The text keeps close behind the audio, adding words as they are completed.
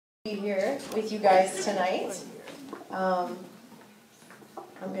Be here with you guys tonight. I'm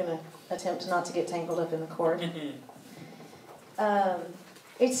going to attempt not to get tangled up in the cord.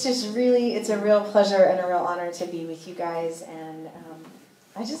 It's just really, it's a real pleasure and a real honor to be with you guys, and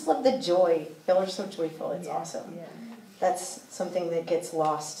I just love the joy. Y'all are so joyful. It's awesome. Yeah. That's something that gets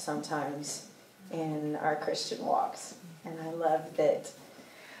lost sometimes in our Christian walks, and I love that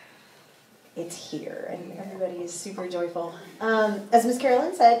it's here, and everybody is super joyful. As Miss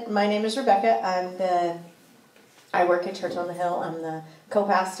Carolyn said, my name is Rebekah. I work at Church on the Hill. I'm the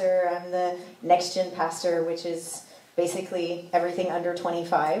co-pastor. I'm the NextGen pastor, which is basically everything under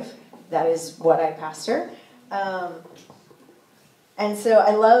 25. That is what I pastor. And so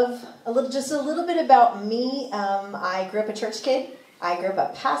I love just a little bit about me. I grew up a church kid. I grew up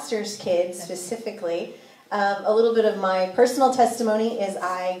a pastor's kid specifically. A little bit of my personal testimony is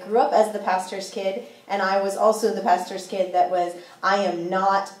I grew up as the pastor's kid, and I was also the pastor's kid that was, I am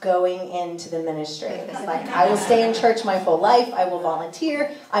not going into the ministry. It's like, I will stay in church my whole life, I will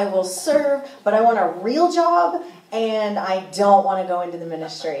volunteer, I will serve, but I want a real job, and I don't want to go into the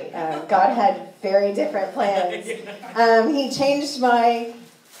ministry. God had very different plans. He changed my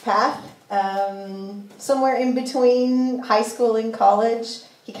path somewhere in between high school and college.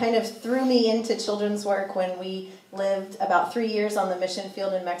 He kind of threw me into children's work when we lived about 3 years on the mission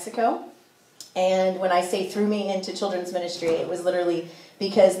field in Mexico. And when I say threw me into children's ministry, it was literally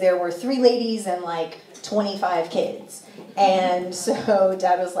because there were 3 ladies and like 25 kids. And so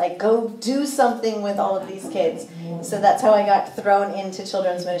Dad was like, go do something with all of these kids. So that's how I got thrown into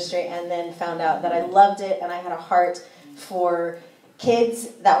children's ministry, and then found out that I loved it and I had a heart for kids.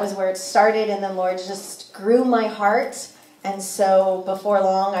 That was where it started, and then Lord just grew my heart. And so before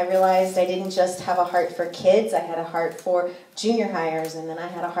long, I realized I didn't just have a heart for kids. I had a heart for junior hires, and then I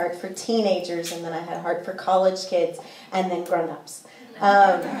had a heart for teenagers, and then I had a heart for college kids, and then grown-ups.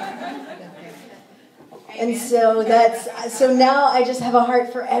 And so now I just have a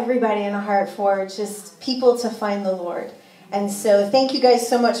heart for everybody and a heart for just people to find the Lord. And so thank you guys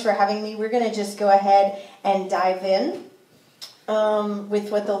so much for having me. We're going to just go ahead and dive in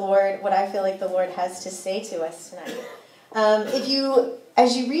with what I feel like the Lord has to say to us tonight. As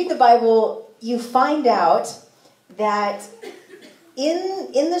you read the Bible, you find out that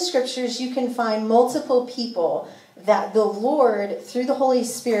in the scriptures you can find multiple people that the Lord, through the Holy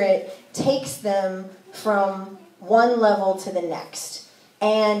Spirit, takes them from one level to the next.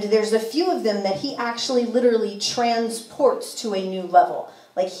 And there's a few of them that he actually literally transports to a new level.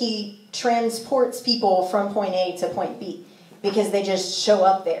 Like he transports people from point A to point B because they just show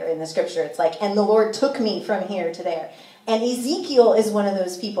up there in the scripture. It's like, and the Lord took me from here to there. And Ezekiel is one of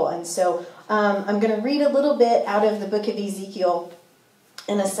those people. And so I'm going to read a little bit out of the book of Ezekiel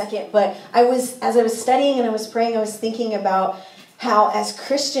in a second. But as I was studying and I was praying, I was thinking about how as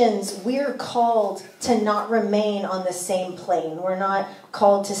Christians, we're called to not remain on the same plane. We're not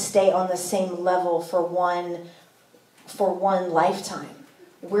called to stay on the same level for one lifetime.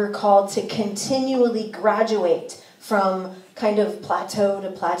 We're called to continually graduate from kind of plateau to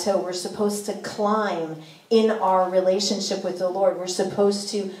plateau. We're supposed to climb in our relationship with the Lord. We're supposed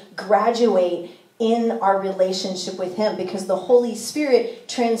to graduate in our relationship with Him because the Holy Spirit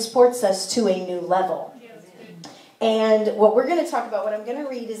transports us to a new level. And what we're going to talk about, what I'm going to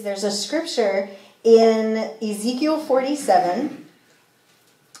read is there's a scripture in Ezekiel 47.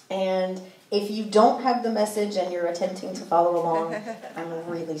 And if you don't have the message and you're attempting to follow along, I'm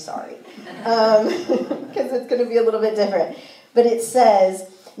really sorry. Because it's going to be a little bit different. But it says,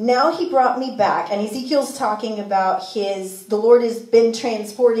 now he brought me back. And Ezekiel's talking about the Lord has been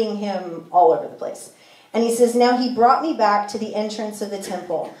transporting him all over the place. And he says, now he brought me back to the entrance of the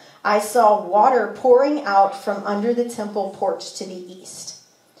temple. I saw water pouring out from under the temple porch to the east.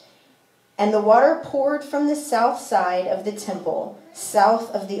 And the water poured from the south side of the temple,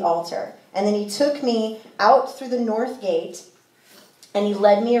 south of the altar. And then he took me out through the north gate, and he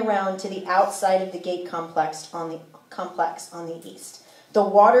led me around to the outside of the gate complex on the east. The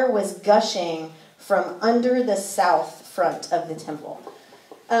water was gushing from under the south front of the temple.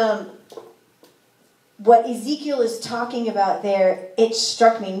 What Ezekiel is talking about there, it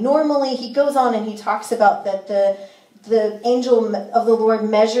struck me. Normally, he goes on and he talks about that the angel of the Lord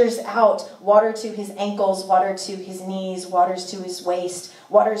measures out water to his ankles, water to his knees, waters to his waist,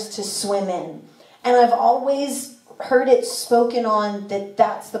 waters to swim in. And I've always heard it spoken on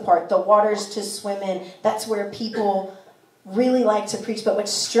that's the part, the waters to swim in. That's where people really like to preach. But what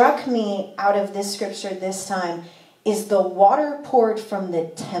struck me out of this scripture this time is the water poured from the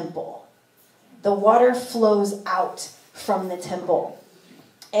temple. The water flows out from the temple.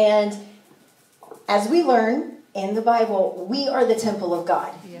 And as we learn in the Bible, we are the temple of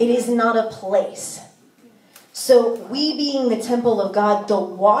God. Yeah. It is not a place. So we being the temple of God, the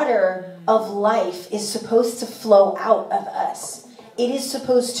water of life is supposed to flow out of us. It is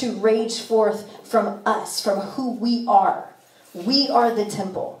supposed to rage forth from us, from who we are. We are the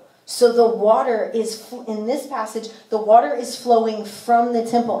temple. So the water is, in this passage, the water is flowing from the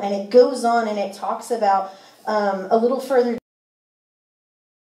temple. And it goes on and it talks about a little further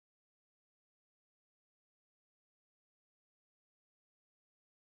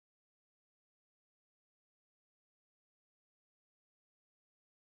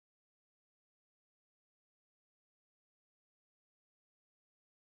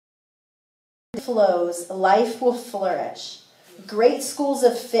flows, life will flourish. Great schools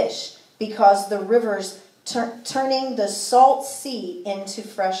of fish, because the rivers turning the salt sea into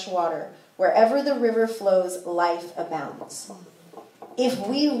fresh water. Wherever the river flows, life abounds. If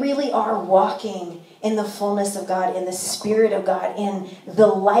we really are walking in the fullness of God, in the Spirit of God, in the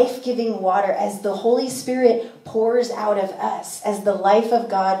life-giving water, as the Holy Spirit pours out of us, as the life of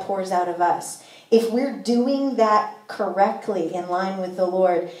God pours out of us, if we're doing that correctly in line with the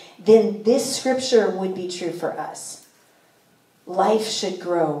Lord, then this scripture would be true for us. Life should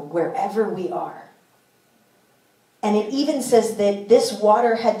grow wherever we are. And it even says that this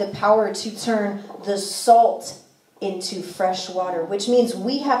water had the power to turn the salt into fresh water, which means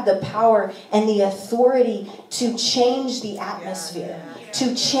we have the power and the authority to change the atmosphere,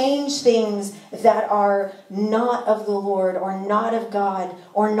 to change things that are not of the Lord or not of God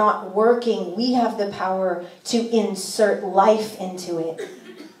or not working. We have the power to insert life into it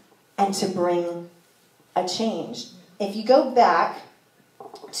and to bring a change. If you go back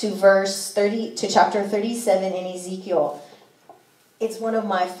to to chapter 37 in Ezekiel, it's one of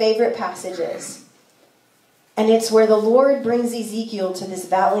my favorite passages. And it's where the Lord brings Ezekiel to this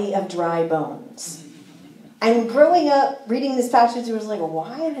valley of dry bones. And growing up, reading this passage, it was like,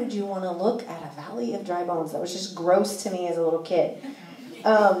 why would you want to look at a valley of dry bones? That was just gross to me as a little kid.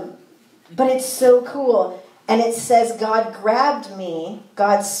 But it's so cool. And it says, God grabbed me,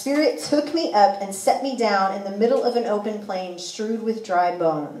 God's Spirit took me up and set me down in the middle of an open plain strewed with dry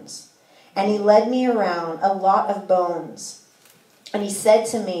bones. And he led me around a lot of bones. And he said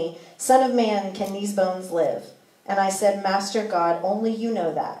to me, Son of man, can these bones live? And I said, Master God, only you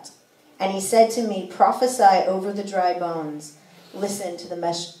know that. And he said to me, prophesy over the dry bones. Listen to the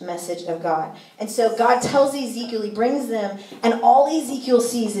message of God. And so God tells Ezekiel, he brings them, and all Ezekiel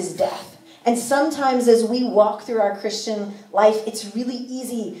sees is death. And sometimes as we walk through our Christian life, it's really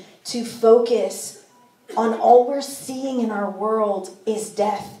easy to focus on all we're seeing in our world is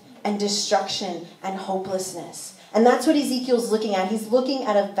death and destruction and hopelessness. And that's what Ezekiel's looking at. He's looking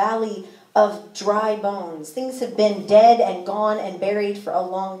at a valley of dry bones. Things have been dead and gone and buried for a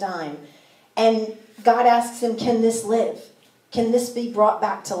long time. And God asks him, can this live? Can this be brought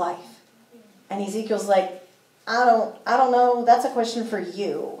back to life? And Ezekiel's like, I don't know. That's a question for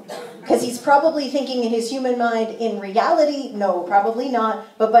you. Because he's probably thinking in his human mind, in reality, no, probably not.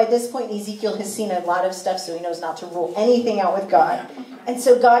 But by this point, Ezekiel has seen a lot of stuff, so he knows not to rule anything out with God. And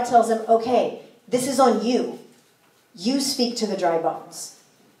so God tells him, okay, this is on you. You speak to the dry bones.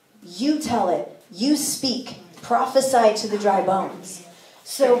 You tell it. You speak. Prophesy to the dry bones.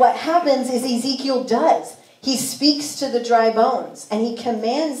 So what happens is Ezekiel does. He speaks to the dry bones, and he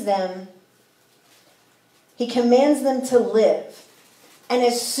commands them to live. And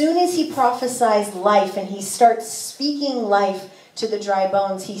as soon as he prophesies life and he starts speaking life to the dry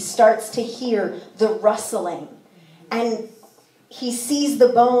bones, he starts to hear the rustling. And he sees the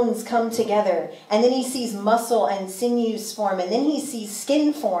bones come together. And then he sees muscle and sinews form. And then he sees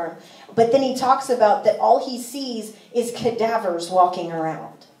skin form. But then he talks about that all he sees is cadavers walking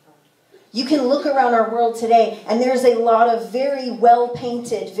around. You can look around our world today, and there's a lot of very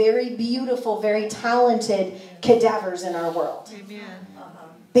well-painted, very beautiful, very talented cadavers in our world. Amen.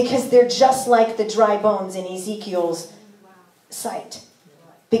 Because they're just like the dry bones in Ezekiel's sight.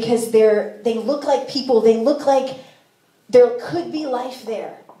 Because they look like people, they look like there could be life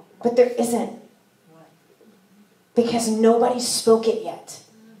there, but there isn't. Because nobody spoke it yet.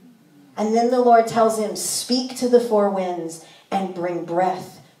 And then the Lord tells him, speak to the four winds and bring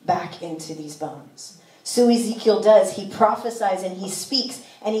breath back into these bones. So Ezekiel does. He prophesies and he speaks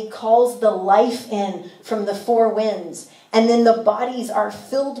and he calls the life in from the four winds. And then the bodies are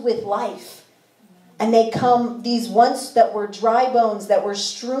filled with life. And they come, these once that were dry bones that were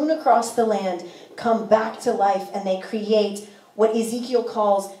strewn across the land, come back to life, and they create what Ezekiel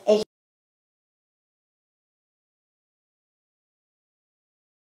calls a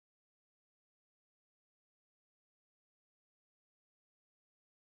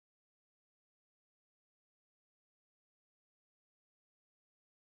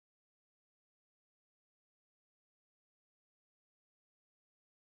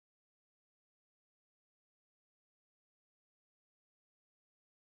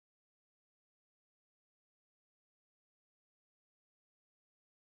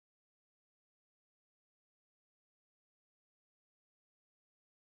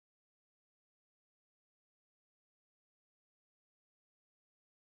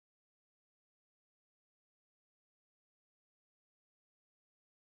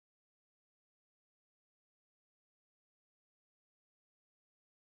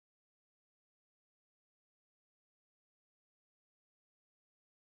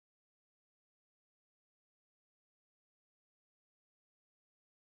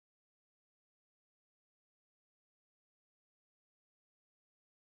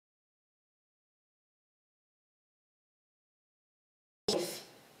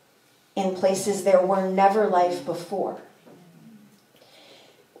in places there were never life before.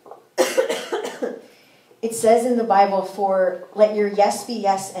 It says in the Bible, for let your yes be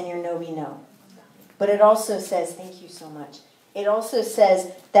yes and your no be no. But it also says, thank you so much. It also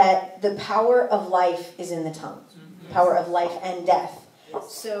says that the power of life is in the tongue. Power of life and death.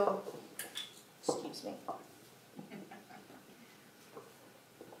 So, excuse me.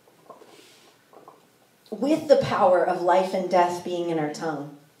 With the power of life and death being in our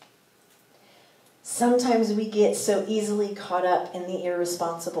tongue, sometimes we get so easily caught up in the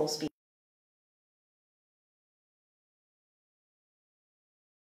irresponsible speech.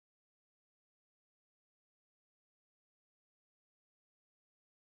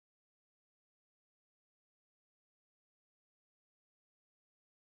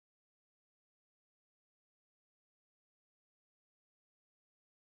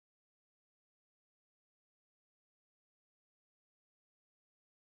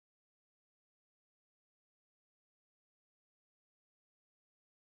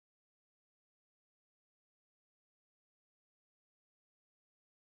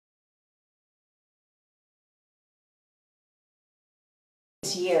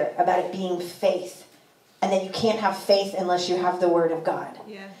 This year about it being faith, and that you can't have faith unless you have the Word of God.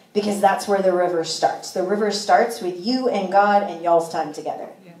 Yeah. Because that's where the river starts. The river starts with you and God and y'all's time together.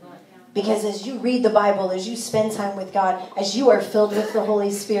 Yeah. Because as you read the Bible, as you spend time with God, as you are filled with the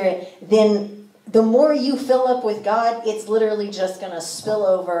Holy Spirit, then the more you fill up with God, it's literally just going to spill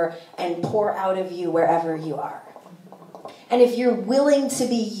over and pour out of you wherever you are. And if you're willing to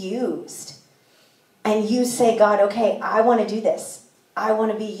be used, and you say, God, okay, I want to do this. I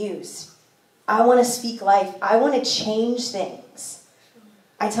want to be used. I want to speak life. I want to change things.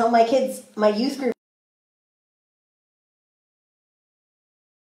 I tell my kids, my youth group,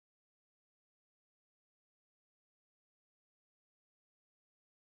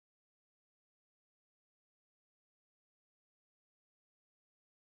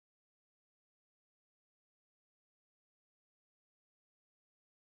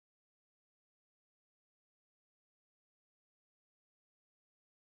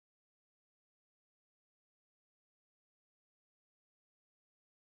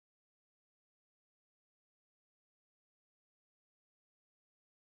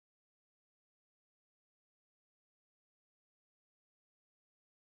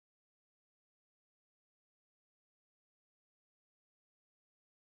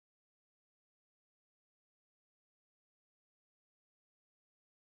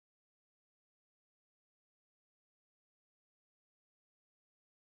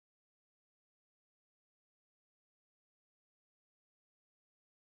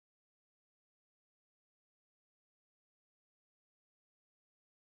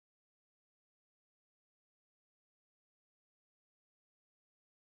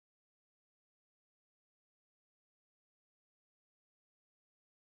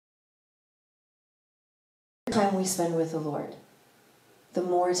 the more time we spend with the Lord, the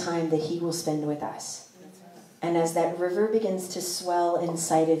more time that He will spend with us. And as that river begins to swell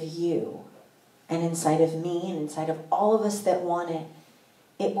inside of you, and inside of me, and inside of all of us that want it,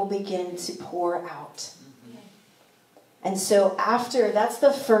 it will begin to pour out. And so that's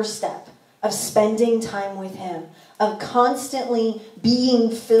the first step of spending time with Him, of constantly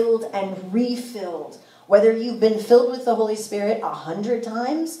being filled and refilled. Whether you've been filled with the Holy Spirit 100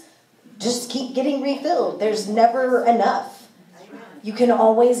 times, just keep getting refilled. There's never enough. You can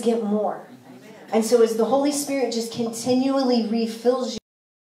always get more. And so as the Holy Spirit just continually refills you,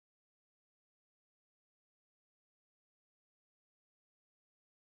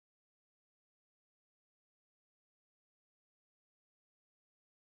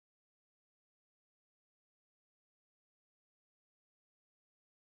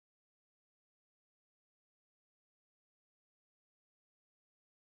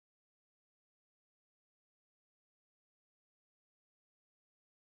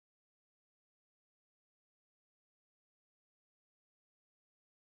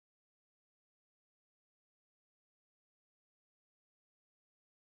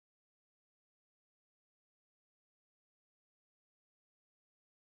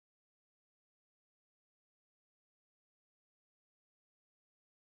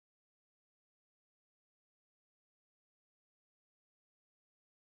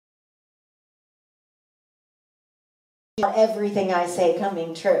 everything I say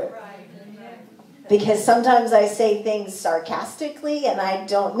coming true. Because sometimes I say things sarcastically and I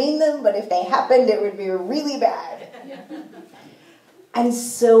don't mean them, but if they happened, it would be really bad. And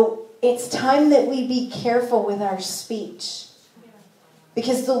so it's time that we be careful with our speech.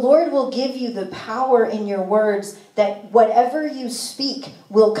 Because the Lord will give you the power in your words that whatever you speak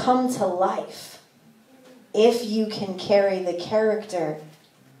will come to life if you can carry the character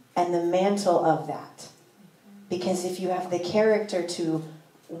and the mantle of that. Because if you have the character to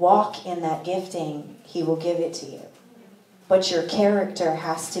walk in that gifting, He will give it to you. But your character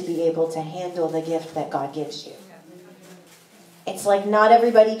has to be able to handle the gift that God gives you. It's like not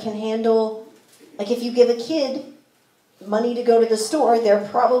everybody can handle, like if you give a kid money to go to the store, they're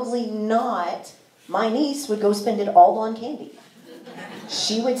probably not, my niece would go spend it all on candy.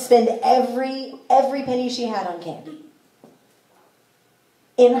 She would spend every penny she had on candy.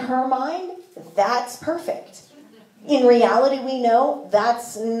 In her mind, that's perfect. In reality, we know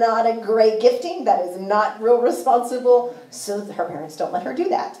that's not a great gifting. That is not real responsible. So her parents don't let her do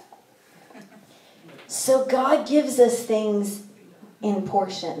that. So God gives us things in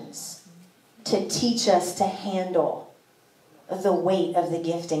portions to teach us to handle the weight of the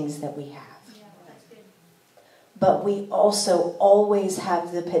giftings that we have. But we also always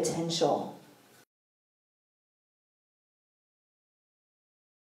have the potential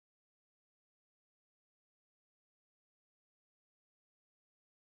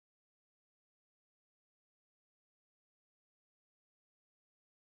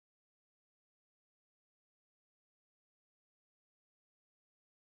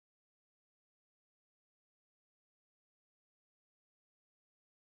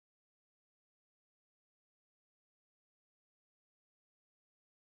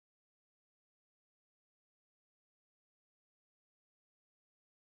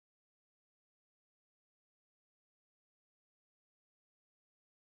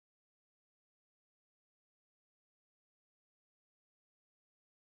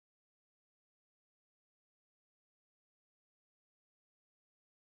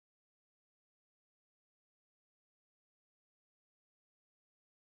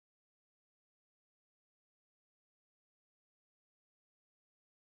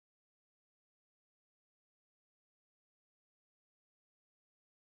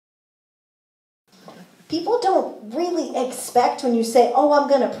people don't really expect when you say, oh, I'm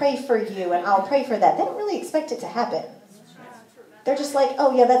going to pray for you and I'll pray for that. They don't really expect it to happen. They're just like,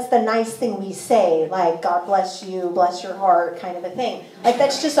 oh, yeah, that's the nice thing we say. Like, God bless you, bless your heart kind of a thing. Like,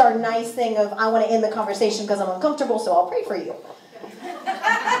 that's just our nice thing of, I want to end the conversation because I'm uncomfortable, so I'll pray for you.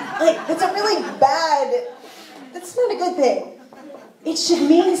 Like, that's a really bad, that's not a good thing. It should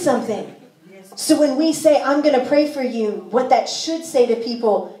mean something. So when we say, I'm going to pray for you, what that should say to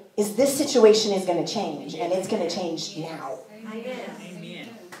people is this situation is going to change, and it's going to change now. Amen.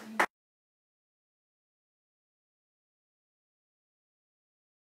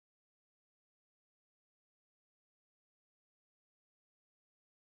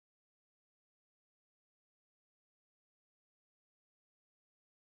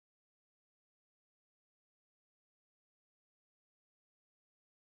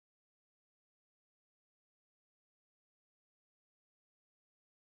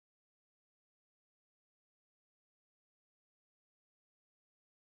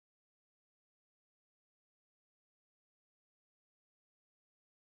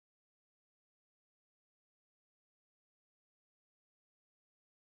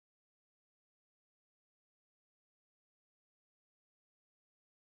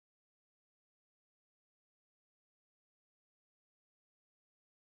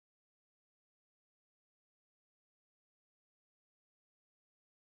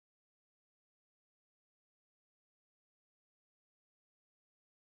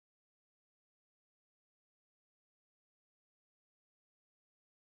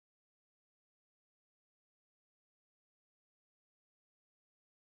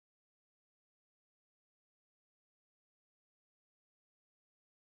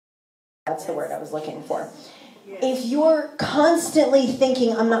 That's the word I was looking for. If you're constantly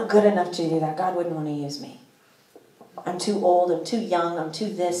thinking, I'm not good enough to do that, God wouldn't want to use me. I'm too old, I'm too young, I'm too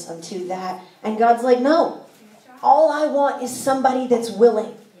this, I'm too that. And God's like, no. All I want is somebody that's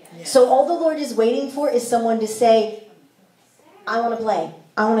willing. So all the Lord is waiting for is someone to say, I want to play.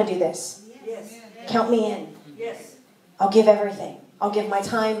 I want to do this. Count me in. I'll give everything. I'll give my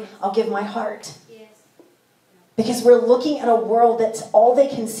time. I'll give my heart. Because we're looking at a world that's all they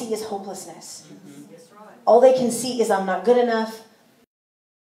can see is hopelessness. All they can see is I'm not good enough.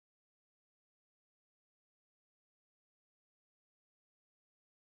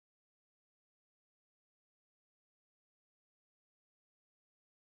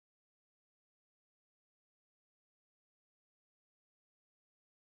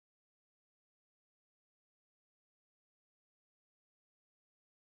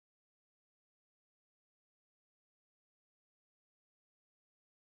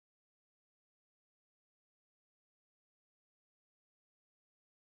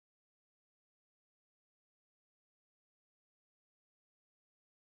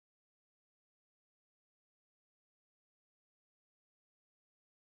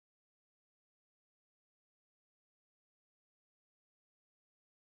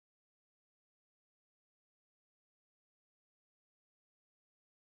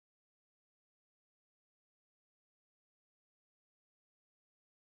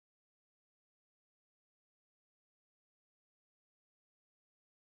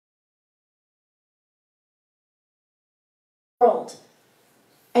 world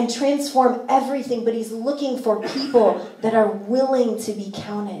and transform everything, but he's looking for people that are willing to be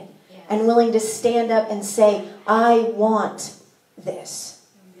counted and willing to stand up and say, I want this.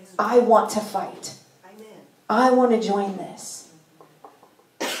 I want to fight. I want to join this.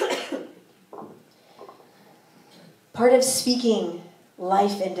 Part of speaking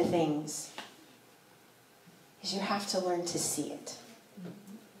life into things is you have to learn to see it.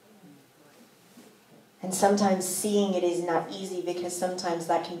 And sometimes seeing it is not easy, because sometimes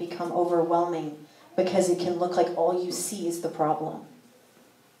that can become overwhelming, because it can look like all you see is the problem.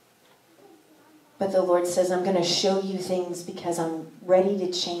 But the Lord says, I'm going to show you things because I'm ready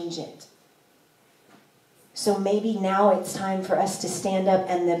to change it. So maybe now it's time for us to stand up,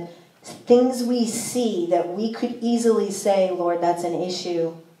 and the things we see that we could easily say, Lord, that's an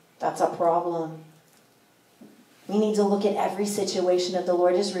issue, that's a problem. We need to look at every situation that the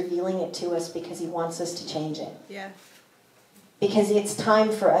Lord is revealing it to us because he wants us to change it. Yeah. Because it's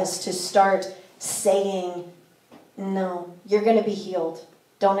time for us to start saying, no, you're going to be healed.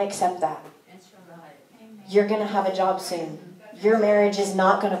 Don't accept that. You're going to have a job soon. Your marriage is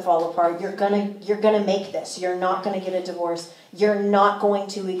not going to fall apart. You're going to make this. You're not going to get a divorce. You're not going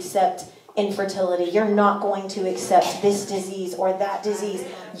to accept infertility. You're not going to accept this disease or that disease.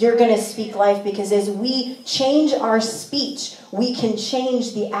 You're going to speak life, because as we change our speech, we can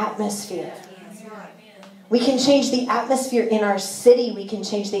change the atmosphere. We can change the atmosphere in our city. We can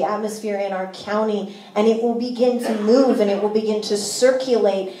change the atmosphere in our county, and it will begin to move and it will begin to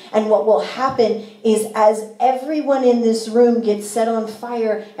circulate. And what will happen is, as everyone in this room gets set on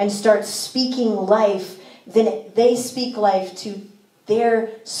fire and starts speaking life, then they speak life to their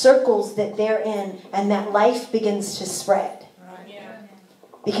circles that they're in, and that life begins to spread.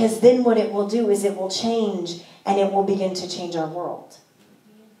 Because then what it will do is it will change, and it will begin to change our world.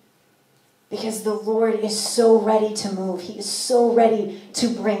 Because the Lord is so ready to move. He is so ready to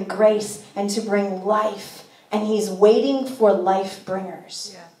bring grace and to bring life. And he's waiting for life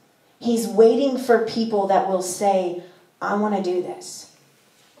bringers. Yeah. He's waiting for people that will say, I want to do this.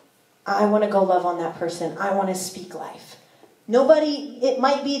 I want to go love on that person. I want to speak life. It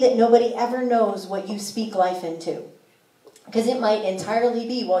might be that nobody ever knows what you speak life into. Because it might entirely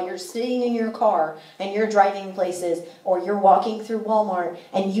be while you're sitting in your car and you're driving places, or you're walking through Walmart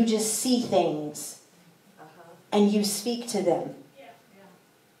and you just see things and you speak to them.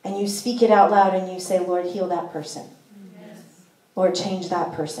 And you speak it out loud and you say, Lord, heal that person. Lord, change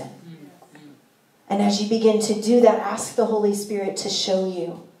that person. And as you begin to do that, ask the Holy Spirit to show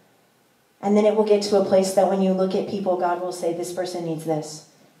you. And then it will get to a place that when you look at people, God will say, this person needs this.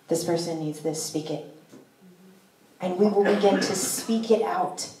 This person needs this. Speak it. And we will begin to speak it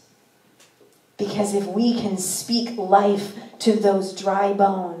out. Because if we can speak life to those dry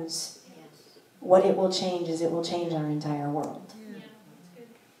bones, what it will change is it will change our entire world.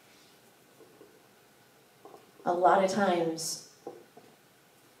 A lot of times,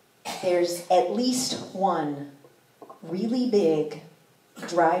 there's at least one really big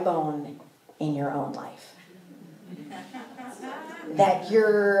dry bone in your own life that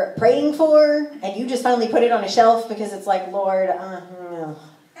you're praying for, and you just finally put it on a shelf because it's like, Lord,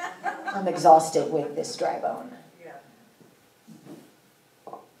 I'm exhausted with this dry bone.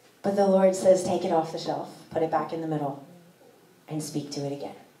 But the Lord says, take it off the shelf, put it back in the middle, and speak to it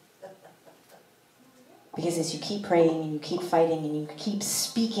again. Because as you keep praying and you keep fighting and you keep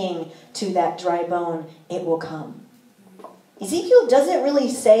speaking to that dry bone, it will come. Ezekiel doesn't really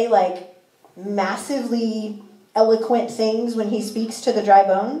say like massively eloquent things when he speaks to the dry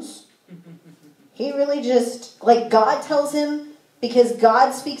bones. He really just, like, God tells him, because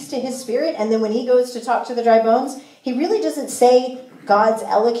God speaks to his spirit, and then when he goes to talk to the dry bones, he really doesn't say God's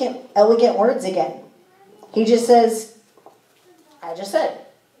elegant words again. He just says, I just said,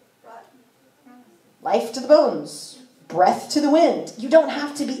 life to the bones, breath to the wind. You don't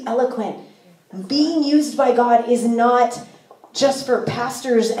have to be eloquent. Being used by God is not just for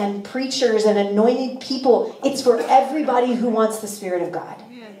pastors and preachers and anointed people. It's for everybody who wants the Spirit of God.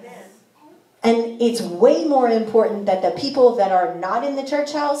 And it's way more important that the people that are not in the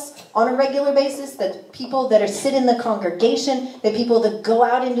church house on a regular basis, the people that sit in the congregation, the people that go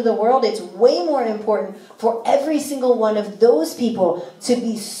out into the world, it's way more important for every single one of those people to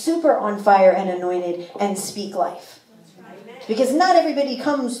be super on fire and anointed and speak life. Because not everybody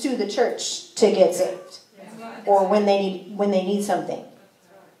comes to the church to get saved, or when they need something.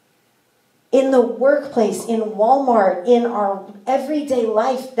 In the workplace, in Walmart, in our everyday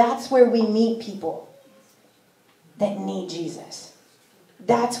life, that's where we meet people that need Jesus.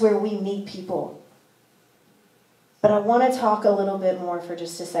 That's where we meet people. But I want to talk a little bit more for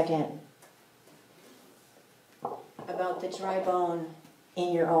just a second about about the dry bone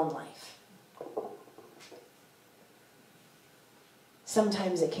in your own life.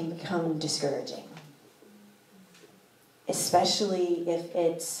 Sometimes it can become discouraging, especially if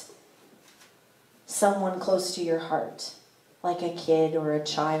it's someone close to your heart, like a kid or a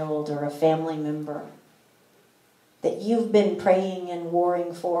child or a family member that you've been praying and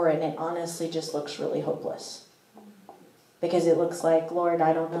warring for, and it honestly just looks really hopeless. Because it looks like, Lord,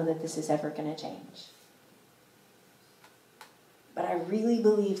 I don't know that this is ever going to change. But I really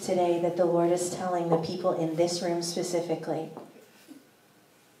believe today that the Lord is telling the people in this room specifically,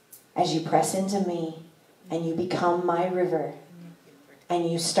 as you press into me and you become my river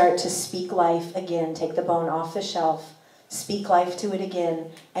and you start to speak life again, take the bone off the shelf, speak life to it again,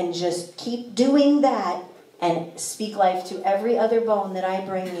 and just keep doing that and speak life to every other bone that I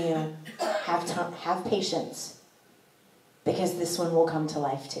bring you. Have patience, because this one will come to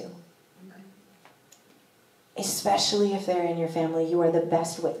life too. Especially if they're in your family, you are the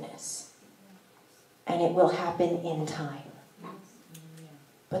best witness. And it will happen in time.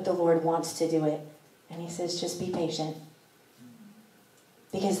 But the Lord wants to do it. And he says, just be patient.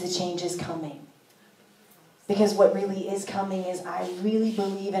 Because the change is coming. Because what really is coming is, I really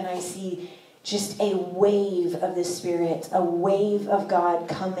believe and I see just a wave of the Spirit, a wave of God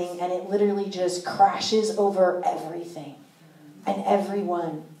coming, and it literally just crashes over everything and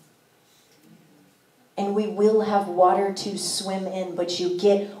everyone. And we will have water to swim in, but you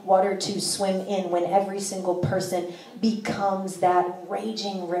get water to swim in when every single person becomes that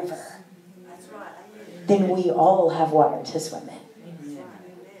raging river. That's right. Then we all have water to swim in.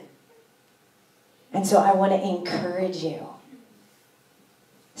 And so I want to encourage you.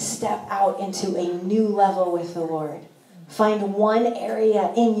 Step out into a new level with the Lord. Find one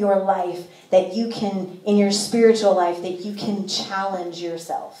area in your life that you can, in your spiritual life, that you can challenge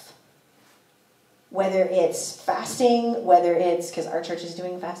yourself. Whether it's fasting, whether it's, because our church is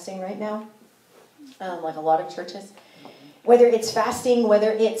doing fasting right now, like a lot of churches. Whether it's fasting, whether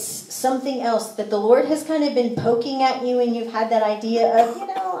it's something else that the Lord has kind of been poking at you and you've had that idea of,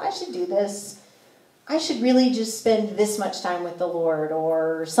 I should do this. I should really just spend this much time with the Lord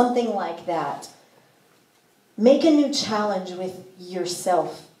or something like that. Make a new challenge with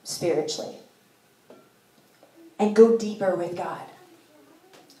yourself spiritually. And go deeper with God.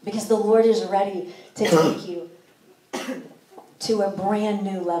 Because the Lord is ready to take you to a brand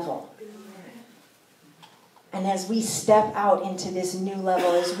new level. And as we step out into this new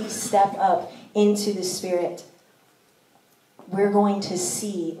level, as we step up into the Spirit, we're going to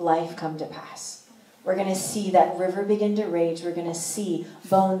see life come to pass. We're going to see that river begin to rage. We're going to see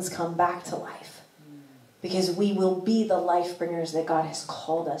bones come back to life. Because we will be the life bringers that God has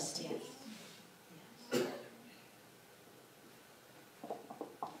called us to be.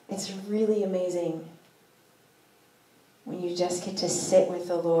 It's really amazing when you just get to sit with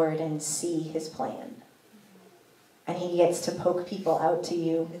the Lord and see his plan. And he gets to poke people out to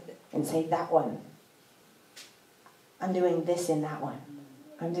you and say, that one. I'm doing this in that one.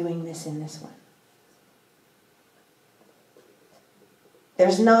 I'm doing this in this one.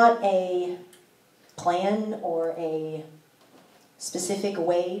 There's not a plan or a specific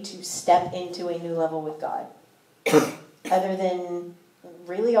way to step into a new level with God. Other than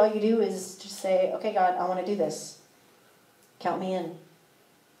really all you do is just say, okay, God, I want to do this. Count me in.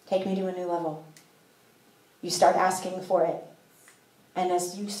 Take me to a new level. You start asking for it. And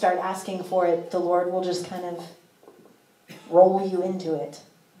as you start asking for it, the Lord will just kind of roll you into it.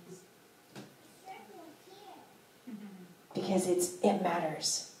 Because it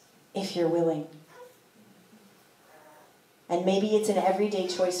matters if you're willing. And maybe it's an everyday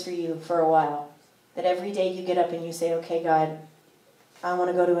choice for you for a while. That every day you get up and you say, okay, God, I want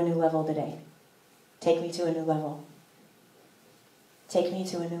to go to a new level today. Take me to a new level. Take me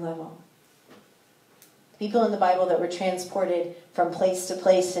to a new level. People in the Bible that were transported from place to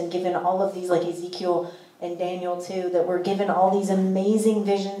place and given all of these, like Ezekiel and Daniel too, that were given all these amazing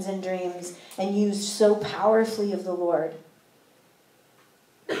visions and dreams and used so powerfully of the Lord.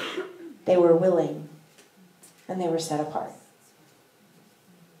 They were willing and they were set apart.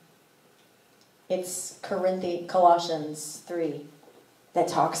 It's Colossians 3 that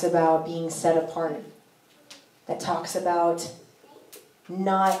talks about being set apart. That talks about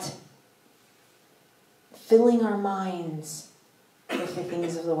not filling our minds with the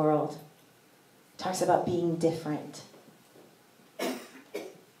things of the world. It talks about being different.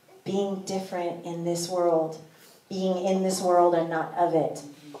 Being different in this world. Being in this world and not of it.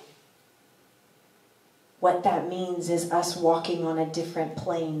 What that means is us walking on a different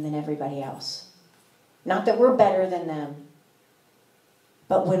plane than everybody else. Not that we're better than them,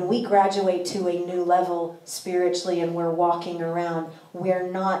 But when we graduate to a new level spiritually and we're walking around, we're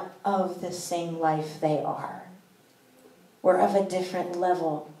not of the same life they are. We're of a different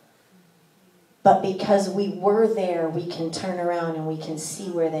level. But because we were there, we can turn around and we can see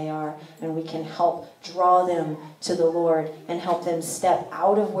where they are, and we can help draw them to the Lord and help them step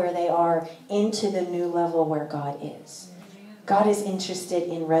out of where they are into the new level where God is. God is interested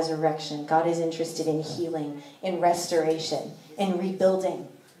in resurrection. God is interested in healing, in restoration, in rebuilding.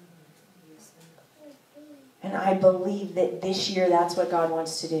 And I believe that this year that's what God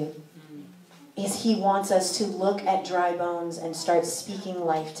wants to do. Is He wants us to look at dry bones and start speaking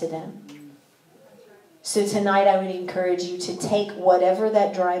life to them. So tonight I would encourage you to take whatever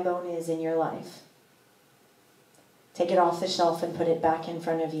that dry bone is in your life. Take it off the shelf and put it back in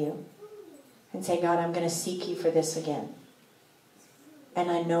front of you. And say, God, I'm going to seek you for this again. And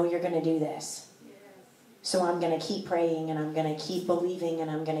I know you're going to do this. So I'm going to keep praying, and I'm going to keep believing,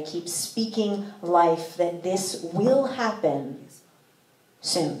 and I'm going to keep speaking life that this will happen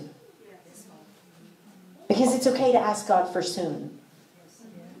soon. Because it's okay to ask God for soon.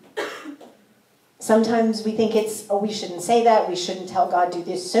 Sometimes we think we shouldn't say that. We shouldn't tell God do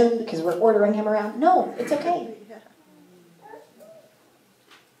this soon because we're ordering Him around. No, it's okay.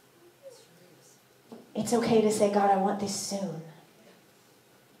 It's okay to say, God, I want this soon.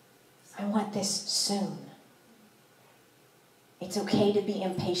 I want this soon. It's okay to be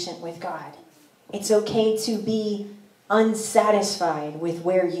impatient with God. It's okay to be unsatisfied with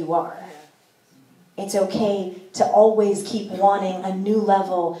where you are. It's okay to always keep wanting a new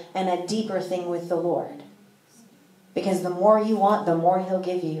level and a deeper thing with the Lord. Because the more you want, the more He'll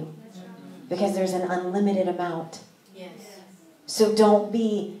give you. Because there's an unlimited amount. Yes. So don't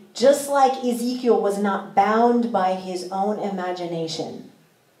be, just like Ezekiel was not bound by his own imagination.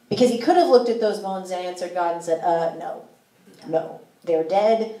 Because he could have looked at those bones and answered God and said, no. They're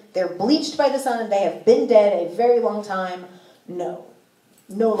dead. They're bleached by the sun. They have been dead a very long time. No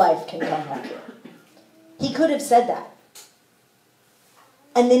life can come back here. He could have said that.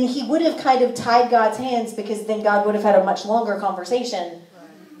 And then he would have kind of tied God's hands, because then God would have had a much longer conversation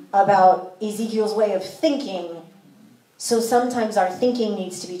about Ezekiel's way of thinking. So sometimes our thinking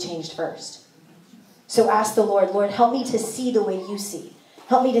needs to be changed first. So ask the Lord, help me to see the way you see.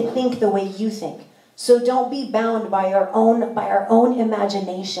 Help me to think the way you think. So don't be bound by our own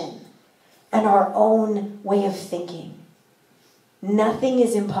imagination and our own way of thinking. Nothing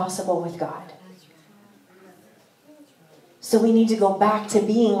is impossible with God. So we need to go back to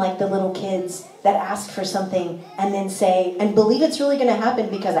being like the little kids that ask for something and then say, and believe it's really going to happen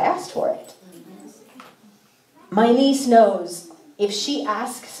because I asked for it. My niece knows if she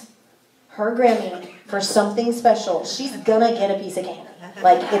asks her Grammy for something special, she's going to get a piece of candy.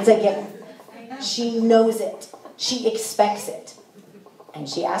 Like, it's a given. She knows it. She expects it. And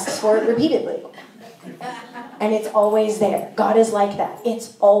she asks for it repeatedly. And it's always there. God is like that.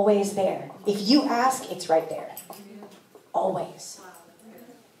 It's always there. If you ask, it's right there. Always.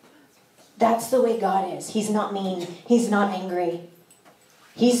 That's the way God is. He's not mean. He's not angry.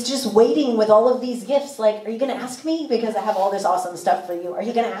 He's just waiting with all of these gifts. Like, are you going to ask me? Because I have all this awesome stuff for you. Are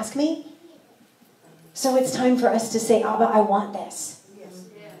you going to ask me? So it's time for us to say, Abba, I want this.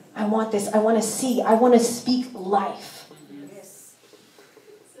 I want this. I want to see. I want to speak life.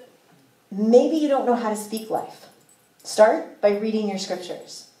 Maybe you don't know how to speak life. Start by reading your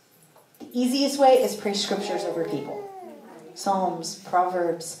scriptures. The easiest way is pray scriptures over people. Psalms,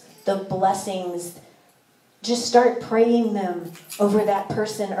 Proverbs, the blessings. Just start praying them over that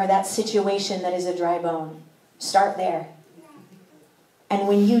person or that situation that is a dry bone. Start there. And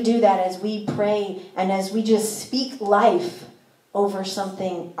when you do that, as we pray and as we just speak life over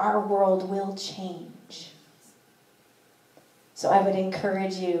something, our world will change. So I would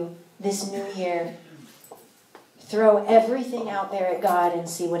encourage you this new year, throw everything out there at God and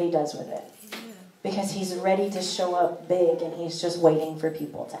see what He does with it. Because He's ready to show up big, and He's just waiting for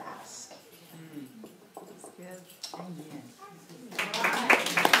people to ask. That's good. Amen.